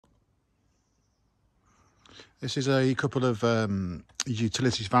This is a couple of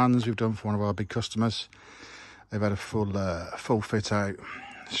utilities vans we've done for one of our big customers. They've had a full fit out,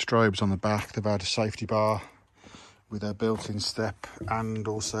 strobes on the back. They've had a safety bar with their built-in step and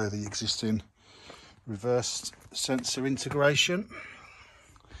also the existing reverse sensor integration.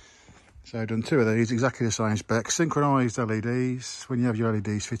 So I've done two of these, exactly the same spec. Synchronised LEDs. When you have your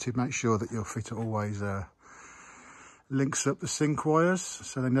LEDs fitted, make sure that your fitter always links up the sync wires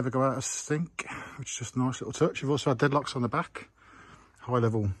so they never go out of sync, which is just a nice little touch. You've also had deadlocks on the back, high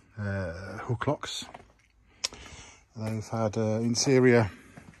level hook locks. They've had interior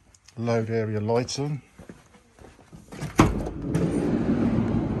load area lighting at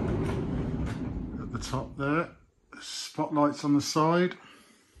the top there, spotlights on the side,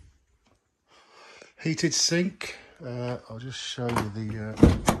 heated sink. I'll just show you the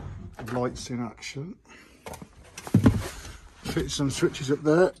lights in action. Fit some switches up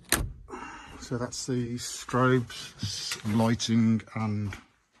there, so that's the strobes, lighting and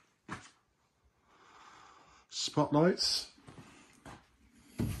spotlights,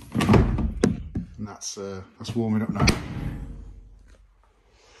 and that's warming up now.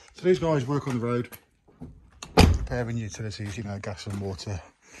 So these guys work on the road preparing utilities, you know, gas and water,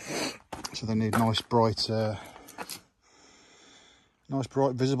 so they need nice bright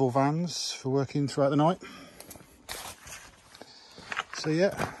visible vans for working throughout the night. So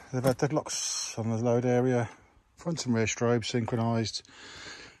yeah, they've had deadlocks on the load area, front and rear strobe synchronised,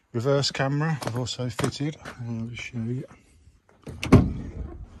 reverse camera I've also fitted. I'll just show you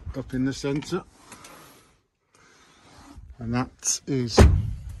up in the centre, and that is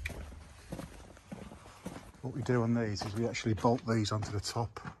what we do on these. Is we actually bolt these onto the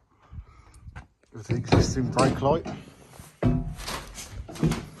top of the existing brake light.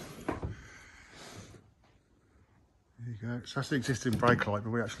 There you go. So that's the existing brake light, but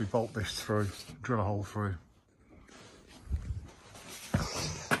we actually bolt this through, drill a hole through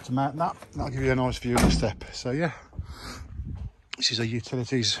to mount that. That'll give you a nice view of the step. So yeah, this is a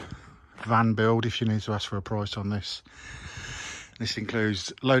utilities van build if you need to ask for a price on this. This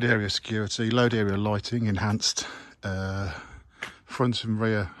includes load area security, load area lighting, enhanced front and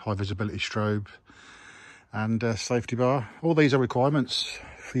rear high visibility strobe, and safety bar. All these are requirements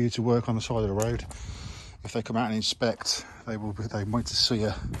for you to work on the side of the road. If they come out and inspect, they want to see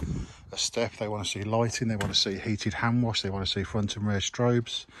a step, they want to see lighting, they want to see heated hand wash, they want to see front and rear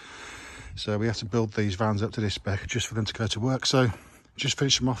strobes. So we have to build these vans up to this spec just for them to go to work. So just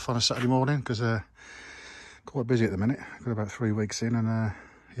finish them off on a Saturday morning because quite busy at the minute. Got about 3 weeks in, and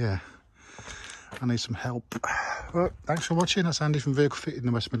yeah, I need some help. Well, thanks for watching. That's Andy from Vehicle Fitting in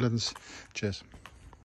the West Midlands. Cheers.